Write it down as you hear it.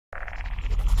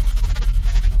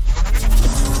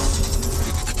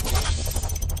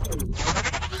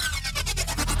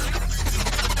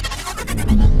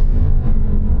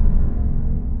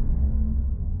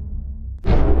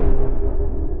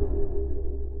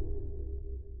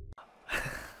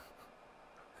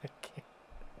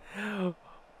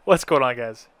What's going on,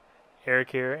 guys?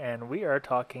 Eric here, and we are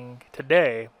talking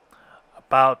today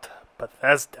about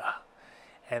Bethesda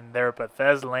and their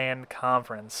Bethesland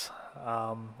conference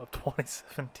of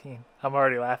 2017. I'm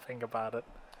already laughing about it.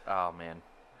 Oh man.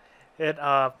 It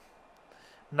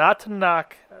not to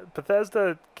knock,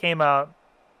 Bethesda came out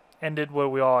and did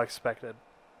what we all expected.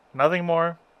 Nothing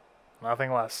more,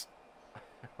 nothing less.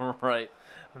 Right.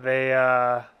 They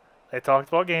talked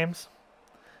about games.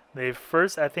 They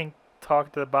first, I think,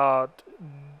 talked about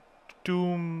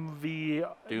Doom VR.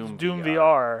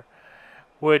 VR,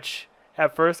 which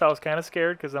at first I was kind of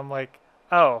scared because I'm like,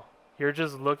 oh, you're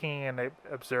just looking and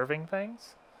observing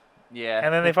things. Yeah.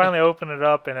 And then they finally open it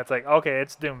up and it's like, okay,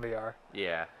 it's Doom VR.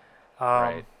 Yeah. Um,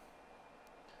 Right.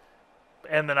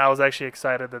 And then I was actually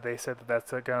excited that they said that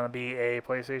that's going to be a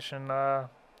PlayStation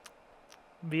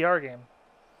VR game.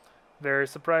 Very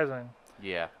surprising.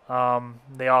 Yeah.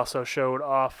 They also showed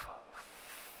off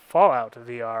Fallout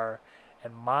VR,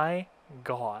 and my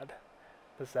God,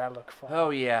 does that look fun? Oh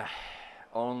yeah.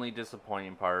 Only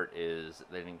disappointing part is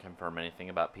they didn't confirm anything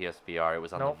about PSVR. It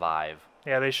was on Nope. the Vive.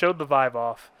 Yeah, they showed the Vive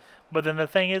off, but then the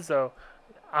thing is though,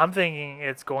 I'm thinking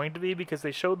it's going to be because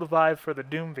they showed the Vive for the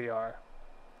Doom VR,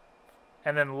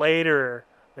 and then later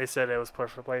they said it was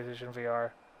pushed for PlayStation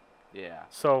VR. Yeah.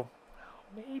 So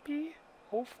maybe,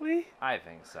 hopefully, I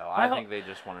think so. I I ho- think they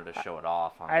just wanted to show it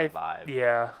off on I the Vive.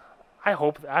 yeah, I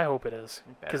hope it is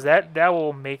It because better that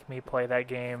will make me play that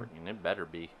game be. It better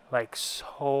be. like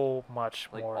so much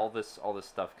Like more. all this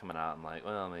stuff coming out. I'm like,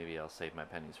 well, maybe I'll save my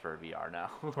pennies for a VR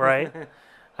now. Right?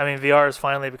 I mean, VR is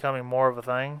finally becoming more of a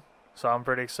thing, so I'm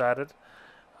pretty excited.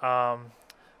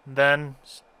 Then,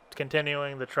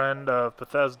 continuing the trend of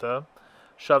Bethesda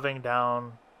shoving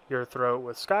down your throat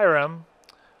with Skyrim,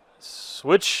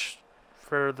 Switch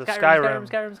for the Skyrim.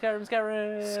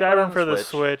 Skyrim for the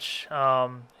Switch.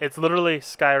 It's literally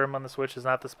Skyrim on the Switch. It's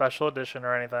not the special edition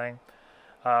or anything.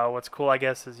 What's cool, I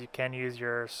guess, is you can use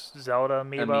your Zelda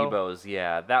amiibo. Amiibos,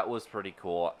 yeah, that was pretty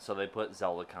cool. So they put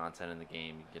Zelda content in the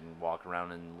game. You can walk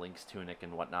around in Link's tunic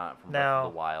and whatnot from Breath Now-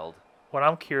 of the Wild. What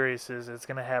I'm curious is is it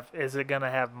gonna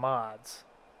have mods?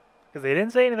 Because they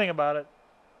didn't say anything about it,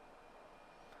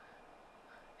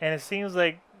 and it seems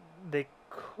like they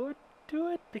could do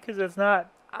it because it's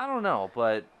not. I don't know,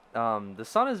 but the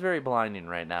sun is very blinding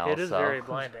right now. It is so very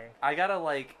blinding. I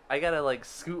gotta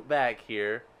scoot back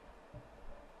here.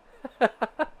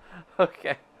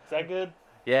 Okay. Is that good?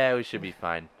 Yeah, we should be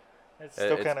fine. It's It's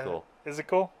still kind of cool. Is it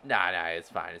cool? Nah, it's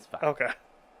fine. It's fine. Okay.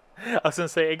 I was gonna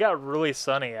say it got really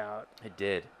sunny out, It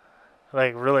did.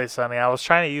 like really sunny. I was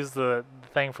trying to use the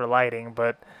thing for lighting,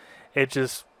 but it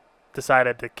just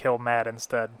decided to kill Matt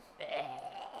instead.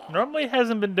 Normally it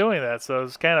hasn't been doing that, so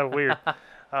it's kind of weird.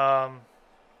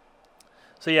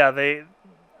 So yeah, I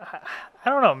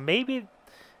don't know, maybe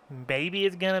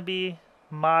it's gonna be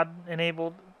mod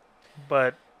enabled,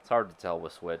 but It's hard to tell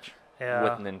with Switch. yeah,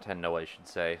 With Nintendo, I should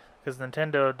say. because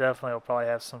Nintendo definitely will probably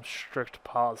have some strict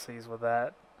policies with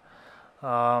that.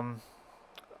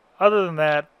 Other than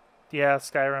that, yeah,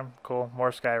 Skyrim, cool, more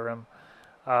Skyrim.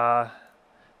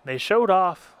 They showed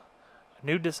off a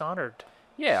new Dishonored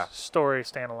Yeah. story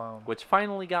standalone. Which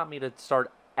finally got me to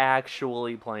start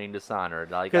actually playing Dishonored.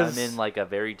 Like, I'm 'Cause- in like a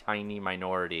very tiny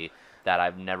minority that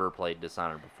I've never played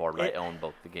Dishonored before, but It- I own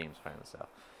both the games, kind of stuff.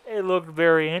 It looked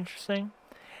very interesting.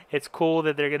 It's cool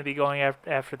that they're going to be going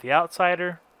after the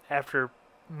Outsider. After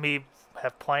me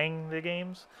have playing the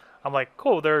games, I'm like,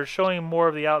 cool. They're showing more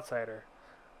of the Outsider.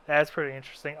 That's pretty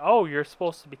interesting. Oh, you're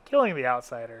supposed to be killing the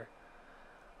Outsider.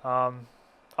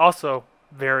 Also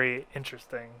very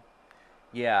interesting.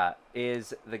 Yeah,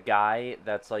 is the guy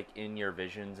that's like in your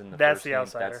visions in the That's first the game,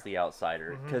 Outsider. that's the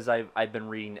Outsider. Mhm. Because I've been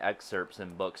reading excerpts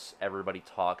in books. Everybody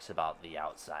talks about the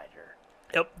Outsider.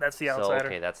 Yep, that's the So Outsider.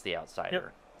 okay, that's the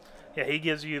Outsider. Yeah, he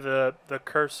gives you the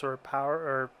curse or power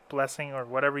or blessing or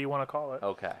whatever you want to call it.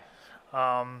 Okay.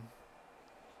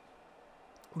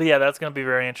 But yeah, that's going to be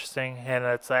very interesting. And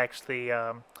it's actually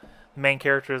the main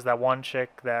character is that one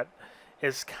chick that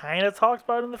is kind of talked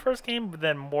about in the first game, but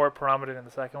then more prominent in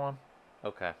the second one.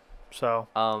 Okay. So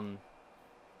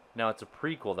Now it's a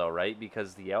prequel though, right?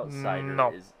 Because the Outsider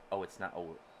No. is. Oh, it's not.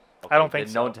 Oh. I don't okay, think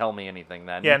then so. Don't tell me anything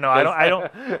then. yeah, no, I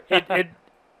don't. because-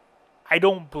 I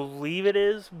don't believe it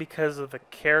is because of the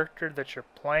character that you're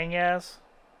playing as.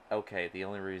 Okay, the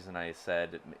only reason I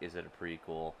said is it a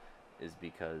prequel is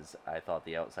because I thought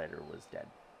the Outsider was dead.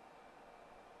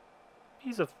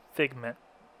 He's a figment.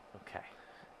 Okay.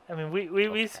 I mean,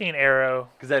 we've seen Arrow.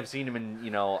 Because I've seen him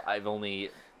in,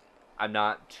 I'm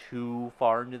not too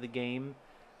far into the game,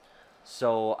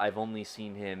 so I've only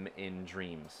seen him in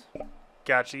dreams.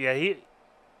 Gotcha. Yeah,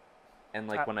 And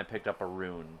like when I picked up a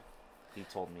rune. He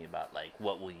told me about like,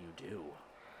 what will you do?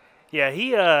 Yeah,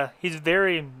 he's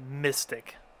very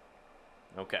mystic.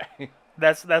 Okay.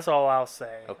 That's all I'll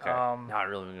say. Okay. Now I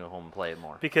really want to go home and play it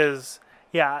more. Because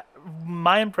yeah,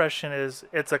 my impression is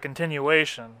it's a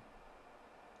continuation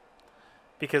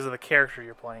because of the character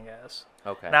you're playing as.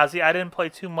 Okay. Now, see, I didn't play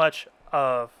too much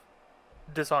of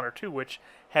Dishonored 2, which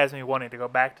has me wanting to go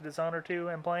back to Dishonored 2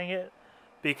 and playing it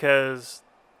because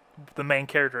the main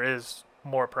character is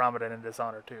more prominent in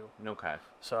Dishonored 2. Okay.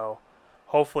 So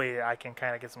hopefully I can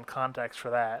kind of get some context for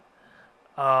that.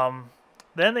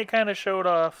 Then they kind of showed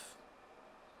off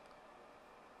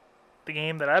the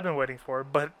game that I've been waiting for,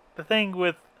 but the thing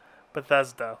with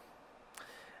Bethesda,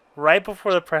 right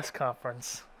before the press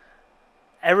conference,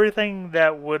 everything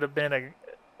that would have been an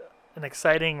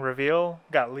exciting reveal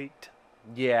got leaked.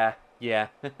 Yeah.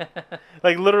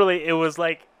 Like literally, it was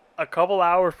like a couple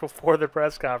hours before the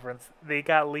press conference, they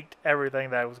got leaked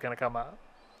everything that was going to come out.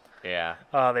 Yeah.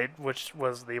 Which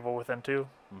was The Evil Within 2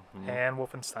 and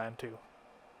Wolfenstein 2.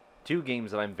 Two games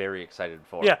that I'm very excited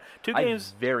for. Yeah, two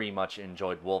games. I very much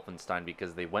enjoyed Wolfenstein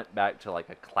because they went back to like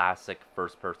a classic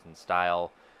first-person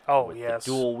style. Oh, with yes.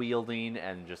 the dual wielding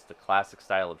and just the classic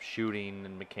style of shooting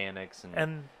and mechanics.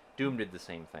 And Doom did the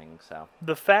same thing. So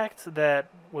the fact that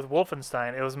with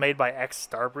Wolfenstein, it was made by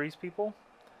ex-Starbreeze people,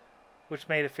 which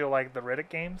made it feel like the Riddick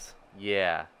games.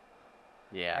 Yeah.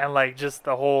 And like just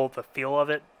the feel of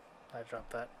it. I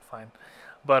dropped that. Fine.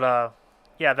 But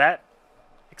yeah, that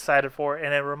excited for it.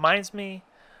 And it reminds me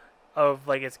of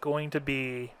like it's going to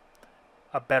be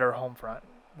a better Homefront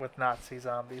with Nazi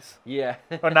zombies. Yeah.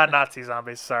 Or not Nazi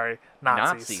zombies, sorry.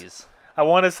 Nazis. I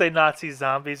want to say Nazi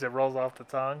zombies, it rolls off the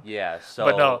tongue. Yeah, so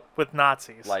but no, with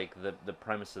Nazis. Like the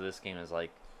premise of this game is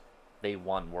like they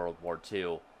won World War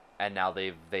II and now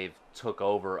they've took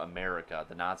over America.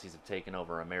 The Nazis have taken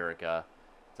over America.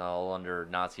 It's all under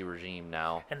Nazi regime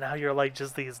now. And now you're like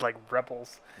just these like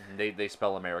rebels. They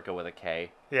spell America with a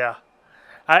K. Yeah.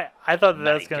 I thought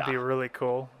that was going to be really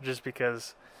cool just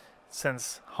because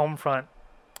since Homefront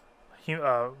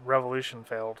Revolution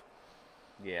failed.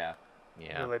 Yeah.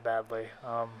 Really badly.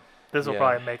 This will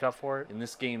probably make up for it. And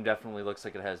this game definitely looks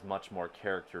like it has much more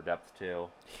character depth too.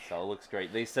 So it looks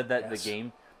great. They said that the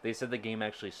game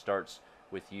actually starts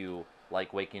with you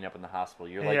like waking up in the hospital.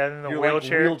 You're like in the you're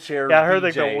wheelchair. Like wheelchair. Yeah, I heard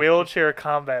like BJ. the wheelchair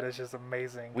combat is just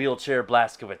amazing. Wheelchair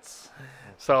Blazkowicz.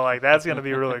 So like that's gonna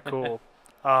be really cool.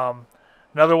 The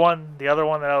other one that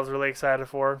I was really excited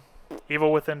for,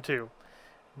 Evil Within 2.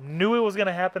 Knew it was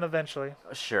gonna happen eventually.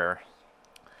 Sure.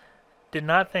 Did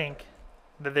not think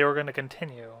that they were gonna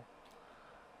continue.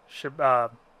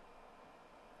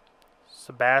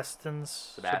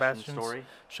 Sebastian's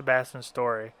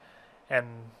story, and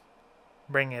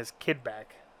bring his kid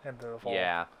back into the fold.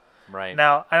 Yeah, right.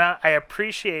 Now, and I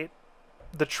appreciate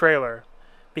the trailer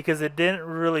because it didn't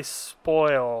really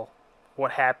spoil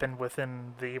what happened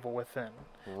within The Evil Within.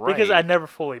 Right. Because I never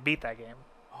fully beat that game.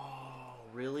 Oh,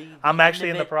 really? I'm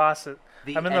actually in the process.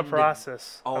 I'm in the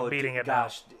process of beating it now.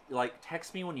 Gosh, like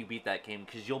text me when you beat that game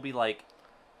because you'll be like,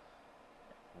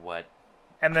 what?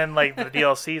 And then like the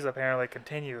DLCs apparently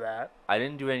continue that. I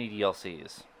didn't do any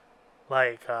DLCs.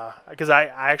 Like, because I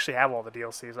actually have all the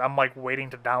DLCs. I'm like waiting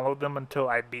to download them until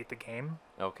I beat the game.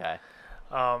 Okay.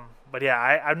 But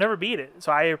yeah, I've never beat it,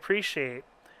 so I appreciate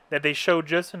that they showed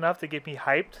just enough to get me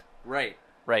hyped. Right.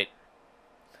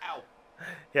 Ow.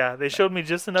 Yeah, they showed me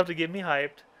just enough to get me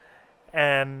hyped,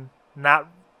 and not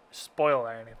spoil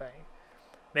or anything.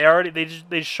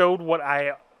 They showed what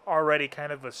I already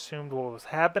kind of assumed what was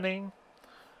happening,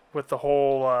 with the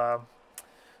whole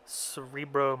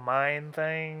cerebro mind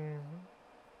thing.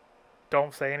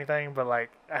 Don't say anything, but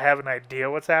like I have an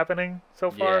idea what's happening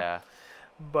so far. Yeah.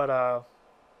 But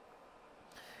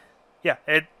yeah,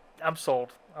 I'm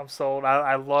sold.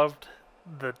 I loved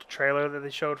the trailer that they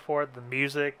showed for it. The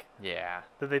music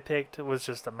that they picked was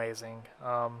just amazing.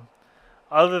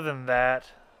 Other than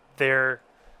that, their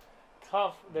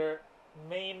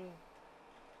main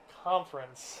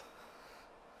conference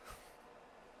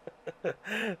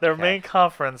main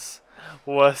conference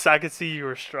was, I could see you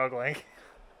were struggling.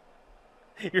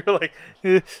 You're like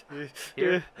here,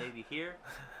 maybe here.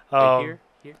 Here.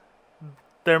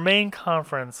 Their main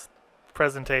conference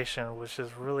presentation was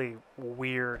just really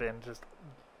weird and just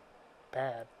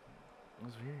bad. It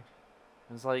was weird.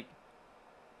 It was like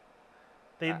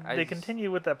they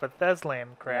continue with that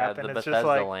Bethesland crap, and it's Bethesda just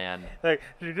like land.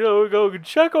 We go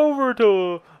check over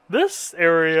to this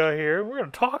area here. We're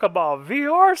gonna talk about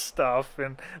VR stuff,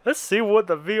 and let's see what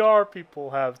the VR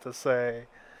people have to say.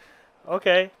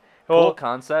 Okay, cool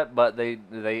concept, but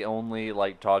they only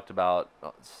like talked about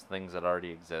things that already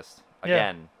exist.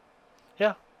 Again.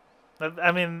 Yeah.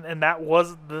 I mean, and that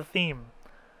was the theme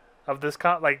of this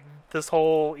this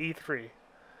whole E3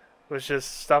 was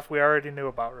just stuff we already knew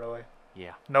about, really.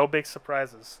 Yeah. No big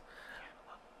surprises.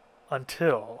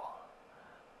 Until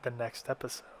the next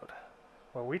episode,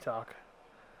 where we talk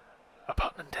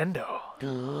about Nintendo.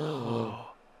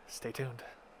 Stay tuned.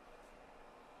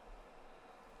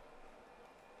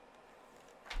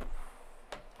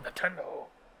 Nintendo.